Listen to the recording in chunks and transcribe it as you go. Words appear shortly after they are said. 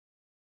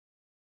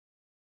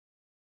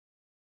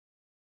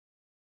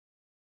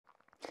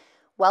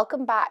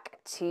Welcome back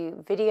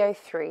to video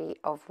 3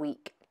 of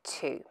week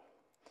 2.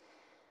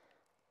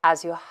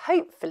 As you're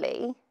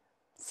hopefully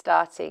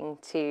starting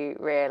to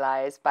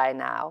realise by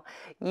now,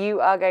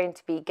 you are going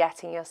to be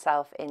getting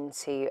yourself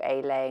into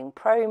a laying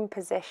prone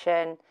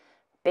position,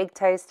 big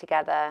toes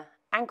together,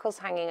 ankles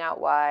hanging out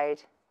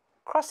wide,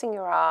 crossing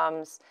your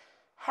arms,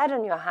 head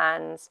on your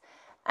hands,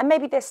 and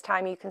maybe this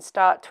time you can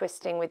start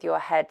twisting with your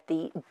head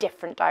the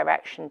different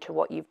direction to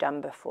what you've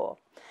done before.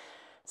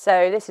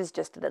 So this is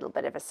just a little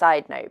bit of a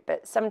side note,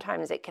 but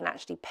sometimes it can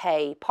actually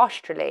pay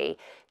posturally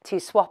to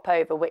swap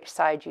over which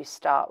side you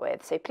start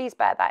with. So please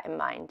bear that in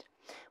mind.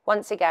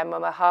 Once again,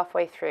 when we're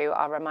halfway through,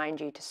 I'll remind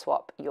you to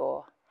swap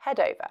your head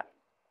over.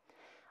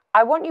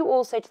 I want you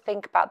also to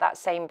think about that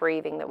same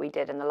breathing that we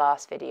did in the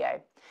last video.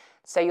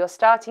 So you're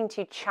starting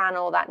to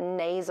channel that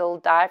nasal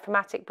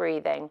diaphragmatic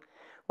breathing,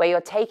 where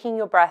you're taking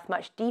your breath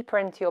much deeper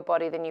into your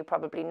body than you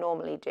probably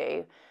normally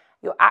do.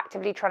 You're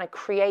actively trying to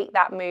create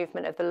that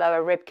movement of the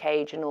lower rib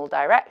cage in all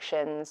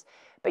directions,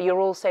 but you're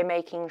also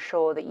making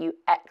sure that you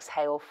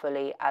exhale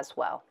fully as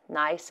well.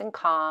 Nice and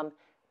calm,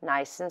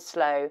 nice and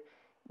slow,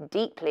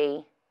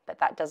 deeply, but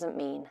that doesn't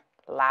mean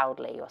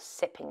loudly. You're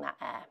sipping that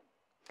air.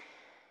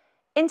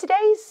 In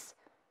today's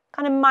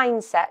kind of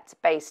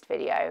mindset-based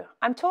video,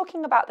 I'm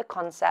talking about the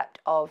concept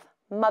of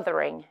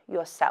mothering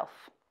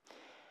yourself.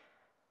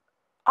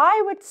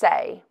 I would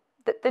say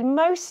that the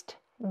most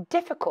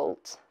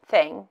difficult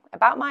thing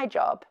about my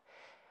job,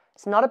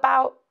 it's not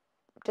about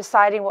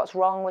deciding what's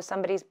wrong with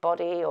somebody's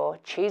body or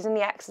choosing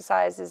the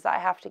exercises that I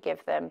have to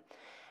give them.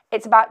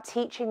 It's about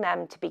teaching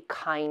them to be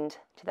kind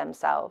to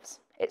themselves.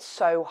 It's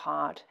so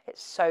hard.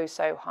 It's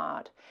so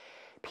hard.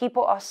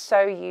 People are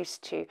so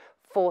used to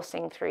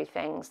forcing through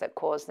things that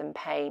cause them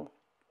pain,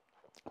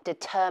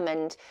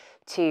 determined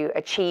to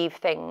achieve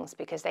things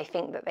because they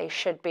think that they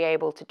should be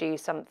able to do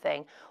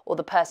something, or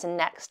the person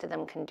next to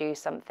them can do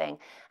something,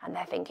 and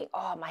they're thinking,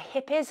 oh, my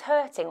hip is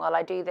hurting while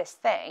I do this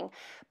thing,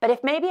 but if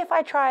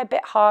I try a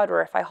bit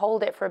harder, if I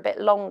hold it for a bit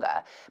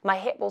longer, my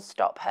hip will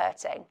stop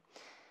hurting.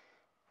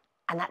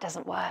 And that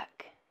doesn't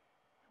work.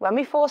 When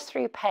we force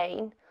through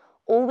pain,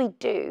 all we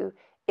do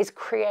is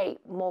create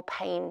more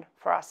pain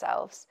for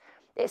ourselves.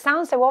 It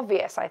sounds so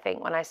obvious, I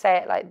think, when I say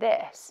it like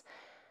this.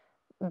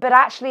 But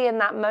actually in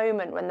that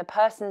moment when the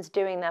person's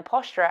doing their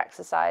posture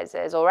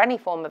exercises or any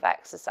form of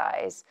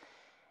exercise,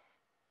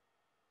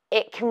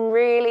 it can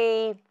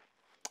really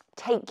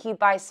take you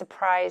by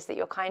surprise that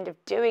you're kind of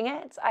doing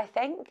it, I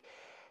think.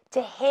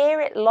 To hear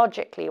it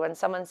logically when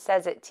someone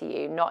says it to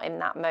you, not in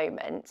that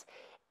moment,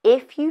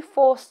 if you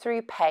force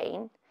through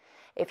pain,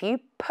 if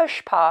you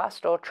push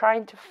past or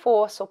trying to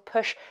force or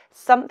push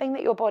something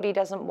that your body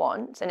doesn't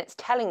want, and it's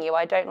telling you,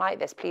 I don't like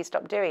this, please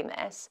stop doing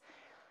this,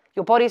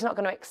 your body's not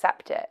going to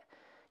accept it.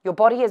 Your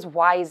body is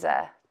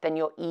wiser than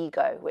your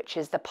ego, which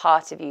is the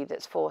part of you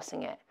that's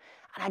forcing it.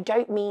 And I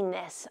don't mean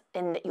this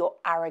in that you're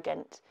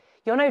arrogant.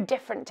 You're no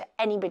different to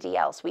anybody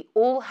else. We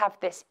all have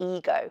this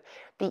ego.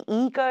 The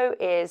ego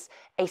is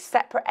a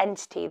separate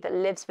entity that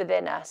lives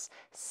within us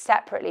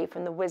separately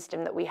from the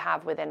wisdom that we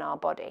have within our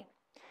body.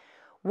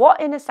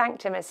 What Inner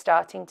Sanctum is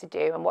starting to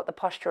do, and what the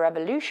Posture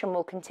Revolution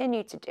will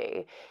continue to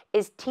do,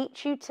 is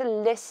teach you to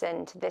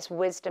listen to this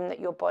wisdom that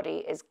your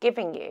body is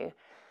giving you,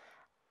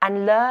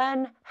 and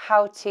learn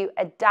how to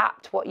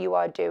adapt what you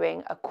are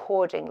doing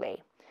accordingly.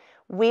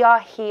 We are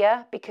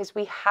here because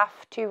we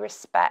have to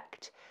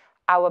respect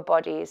our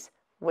body's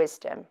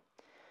wisdom.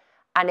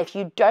 And if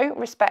you don't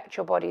respect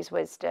your body's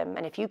wisdom,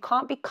 and if you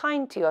can't be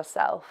kind to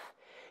yourself,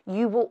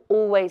 you will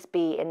always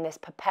be in this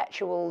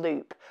perpetual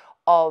loop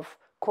of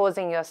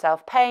causing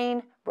yourself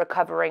pain,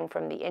 recovering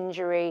from the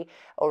injury,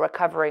 or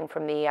recovering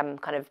from the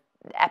kind of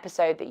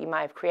episode that you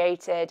might have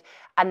created,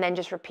 and then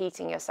just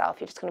repeating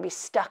yourself. You're just going to be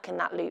stuck in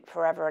that loop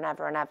forever and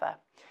ever and ever.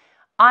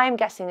 I'm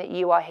guessing that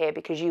you are here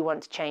because you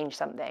want to change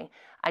something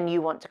and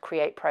you want to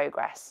create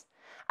progress.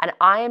 And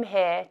I am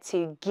here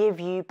to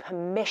give you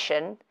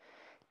permission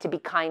to be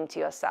kind to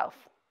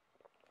yourself.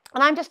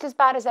 And I'm just as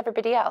bad as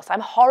everybody else.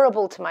 I'm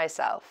horrible to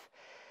myself.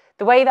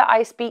 The way that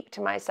I speak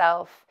to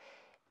myself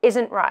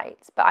isn't right,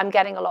 but I'm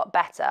getting a lot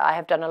better. I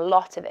have done a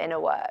lot of inner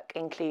work,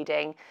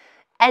 including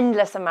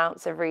endless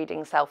amounts of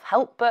reading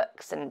self-help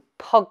books and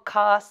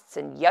podcasts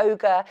and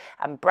yoga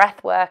and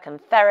breath work and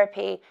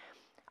therapy.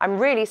 I'm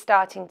really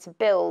starting to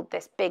build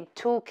this big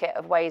toolkit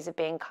of ways of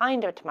being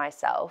kinder to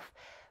myself.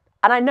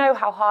 And I know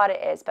how hard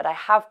it is, but I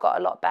have got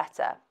a lot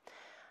better.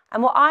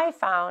 And what I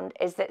found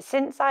is that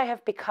since I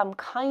have become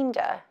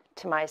kinder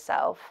to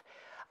myself,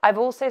 I've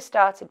also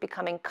started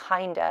becoming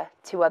kinder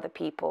to other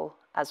people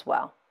as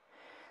well.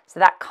 So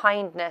that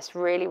kindness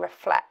really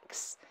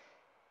reflects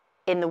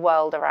in the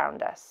world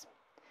around us.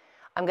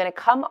 I'm going to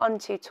come on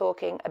to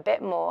talking a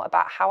bit more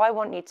about how I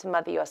want you to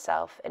mother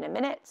yourself in a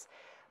minute,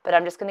 but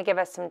I'm just going to give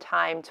us some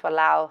time to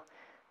allow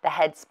the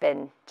head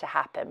spin to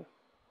happen.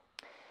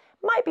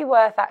 Might be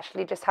worth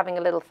actually just having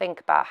a little think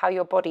about how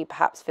your body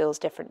perhaps feels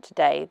different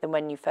today than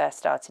when you first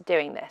started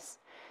doing this.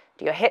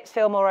 Do your hips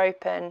feel more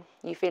open?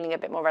 Are you feeling a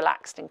bit more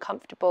relaxed and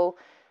comfortable?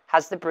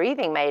 Has the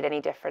breathing made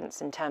any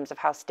difference in terms of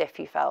how stiff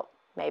you felt?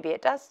 Maybe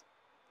it does.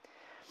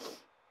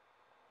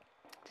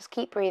 Just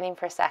keep breathing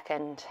for a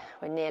second.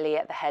 We're nearly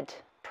at the head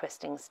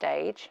twisting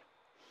stage.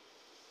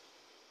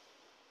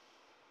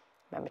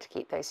 Remember to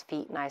keep those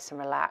feet nice and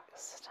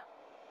relaxed.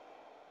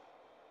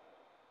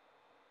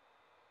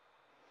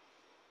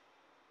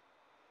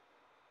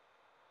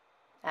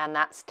 And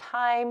that's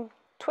time.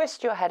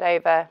 Twist your head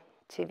over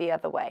to the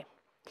other way.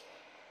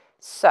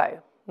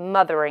 So,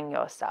 mothering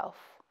yourself.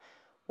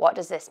 What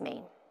does this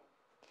mean?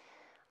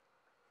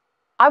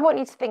 I want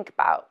you to think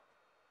about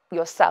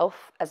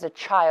yourself as a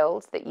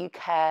child that you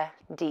care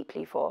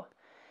deeply for.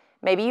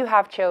 Maybe you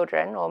have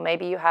children, or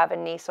maybe you have a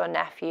niece or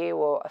nephew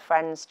or a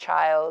friend's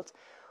child,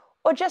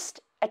 or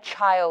just a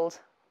child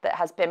that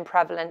has been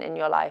prevalent in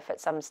your life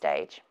at some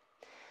stage.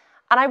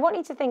 And I want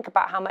you to think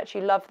about how much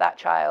you love that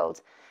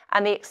child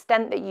and the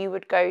extent that you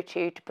would go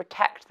to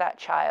protect that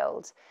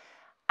child,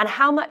 and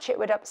how much it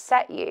would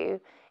upset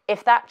you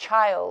if that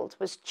child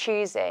was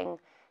choosing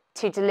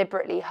to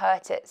deliberately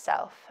hurt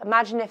itself.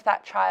 Imagine if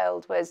that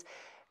child was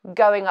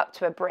going up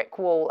to a brick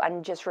wall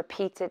and just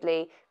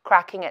repeatedly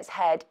cracking its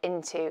head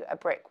into a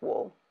brick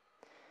wall.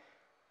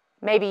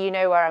 Maybe you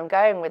know where I'm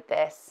going with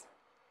this,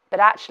 but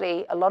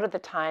actually a lot of the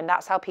time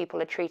that's how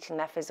people are treating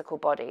their physical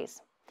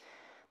bodies.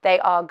 They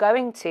are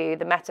going to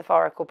the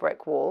metaphorical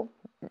brick wall,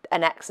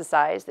 an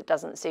exercise that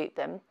doesn't suit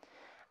them,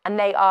 and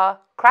they are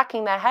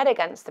cracking their head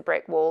against the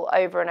brick wall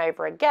over and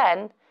over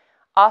again,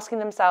 asking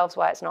themselves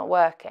why it's not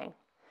working.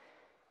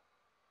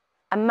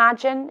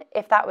 Imagine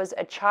if that was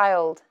a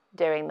child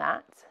doing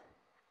that,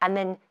 and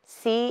then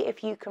see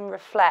if you can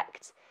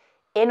reflect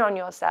in on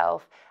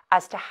yourself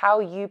as to how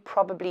you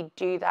probably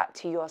do that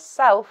to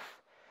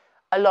yourself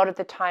a lot of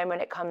the time when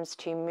it comes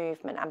to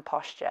movement and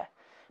posture.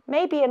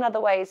 Maybe in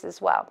other ways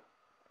as well.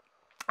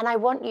 And I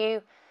want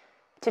you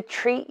to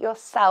treat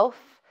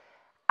yourself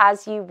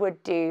as you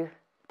would do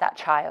that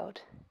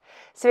child.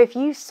 So if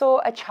you saw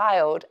a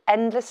child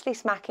endlessly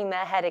smacking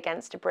their head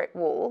against a brick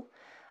wall,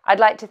 I'd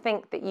like to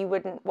think that you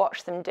wouldn't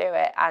watch them do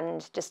it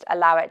and just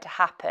allow it to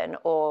happen,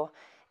 or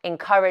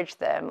encourage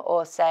them,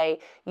 or say,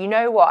 you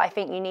know what, I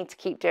think you need to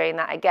keep doing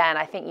that again.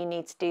 I think you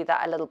need to do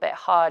that a little bit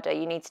harder.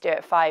 You need to do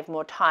it 5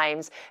 more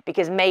times,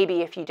 because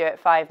maybe if you do it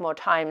 5 more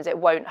times, it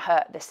won't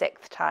hurt the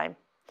 6th time.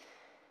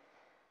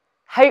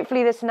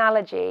 Hopefully this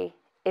analogy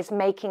is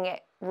making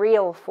it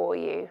real for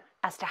you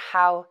as to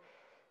how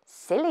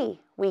silly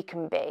we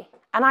can be.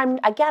 And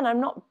I'm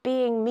not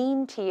being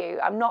mean to you.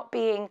 I'm not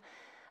being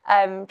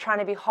trying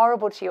to be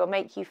horrible to you or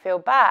make you feel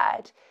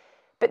bad.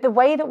 But the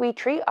way that we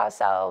treat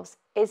ourselves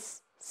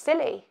is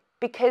silly,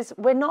 because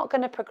we're not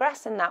going to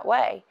progress in that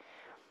way.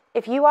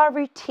 If you are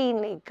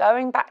routinely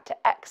going back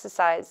to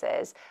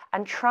exercises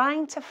and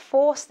trying to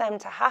force them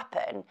to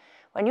happen,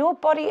 when your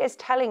body is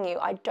telling you,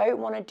 I don't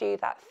want to do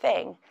that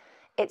thing,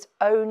 it's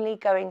only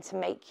going to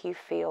make you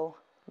feel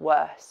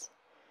worse.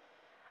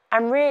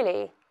 And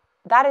really,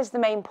 that is the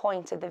main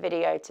point of the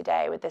video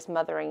today with this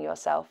mothering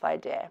yourself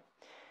idea.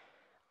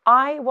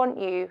 I want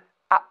you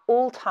at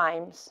all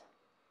times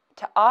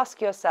to ask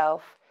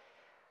yourself,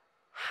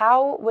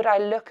 how would I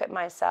look at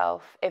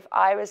myself if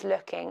I was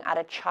looking at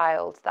a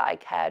child that I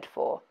cared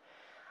for?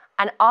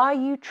 And are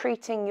you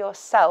treating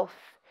yourself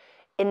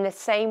in the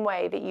same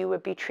way that you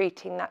would be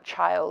treating that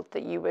child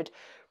that you would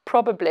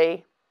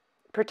probably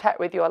protect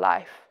with your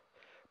life?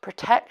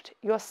 Protect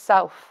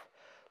yourself.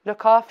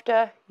 Look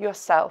after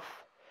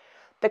yourself.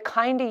 The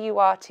kinder you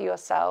are to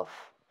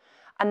yourself,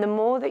 and the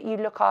more that you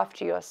look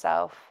after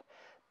yourself,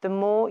 the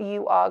more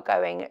you are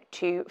going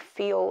to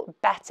feel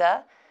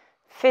better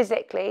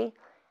physically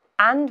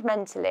and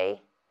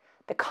mentally,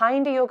 the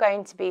kinder you're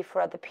going to be for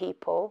other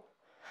people,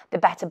 the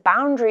better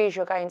boundaries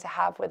you're going to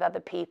have with other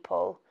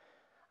people,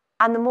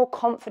 and the more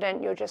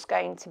confident you're just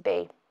going to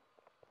be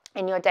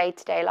in your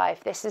day-to-day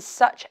life. This is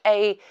such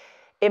a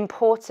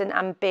important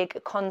and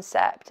big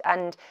concept,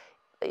 and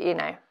you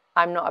know,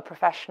 I'm not a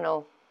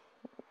professional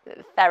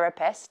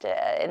therapist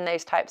in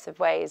those types of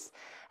ways,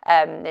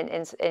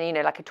 in you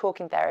know, like a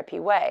talking therapy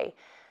way.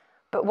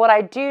 But what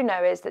I do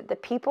know is that the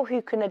people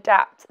who can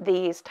adapt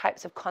these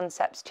types of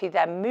concepts to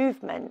their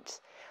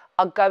movement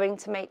are going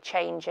to make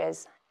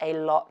changes a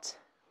lot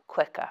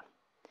quicker.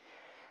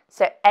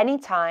 So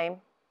anytime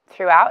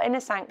throughout Inner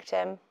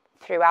Sanctum,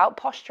 throughout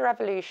Posture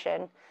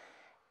Evolution,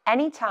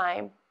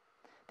 anytime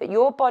that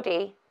your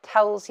body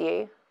tells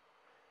you,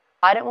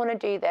 I don't want to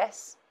do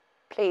this,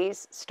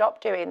 please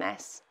stop doing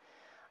this,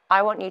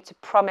 I want you to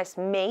promise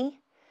me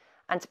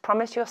and to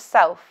promise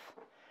yourself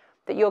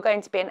that you're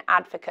going to be an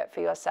advocate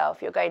for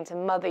yourself, you're going to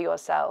mother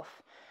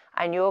yourself,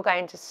 and you're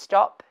going to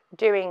stop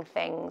doing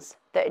things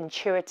that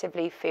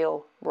intuitively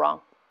feel wrong.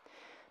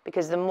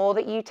 Because the more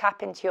that you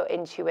tap into your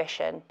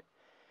intuition,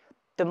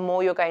 the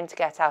more you're going to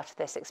get out of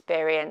this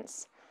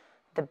experience,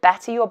 the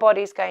better your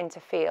body's going to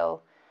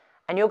feel,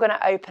 and you're going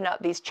to open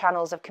up these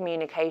channels of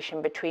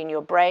communication between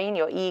your brain,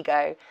 your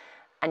ego,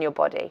 and your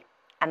body.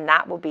 And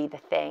that will be the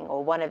thing,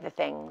 or one of the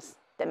things,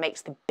 that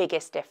makes the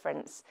biggest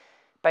difference,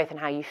 both in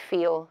how you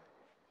feel,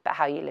 but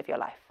how you live your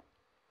life.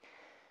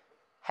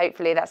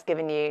 Hopefully that's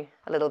given you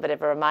a little bit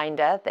of a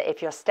reminder that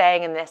if you're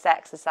staying in this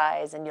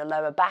exercise and your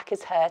lower back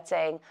is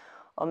hurting,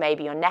 or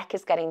maybe your neck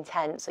is getting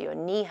tense or your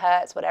knee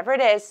hurts, whatever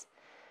it is,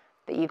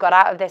 that you got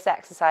out of this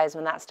exercise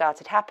when that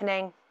started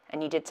happening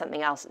and you did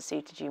something else that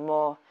suited you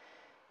more.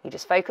 You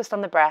just focused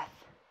on the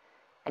breath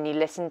and you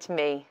listened to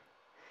me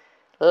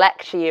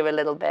lecture you a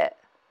little bit,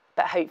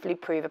 but hopefully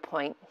prove a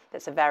point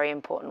that's a very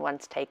important one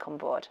to take on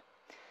board.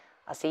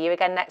 I'll see you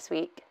again next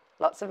week.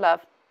 Lots of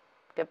love.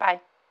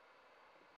 Goodbye.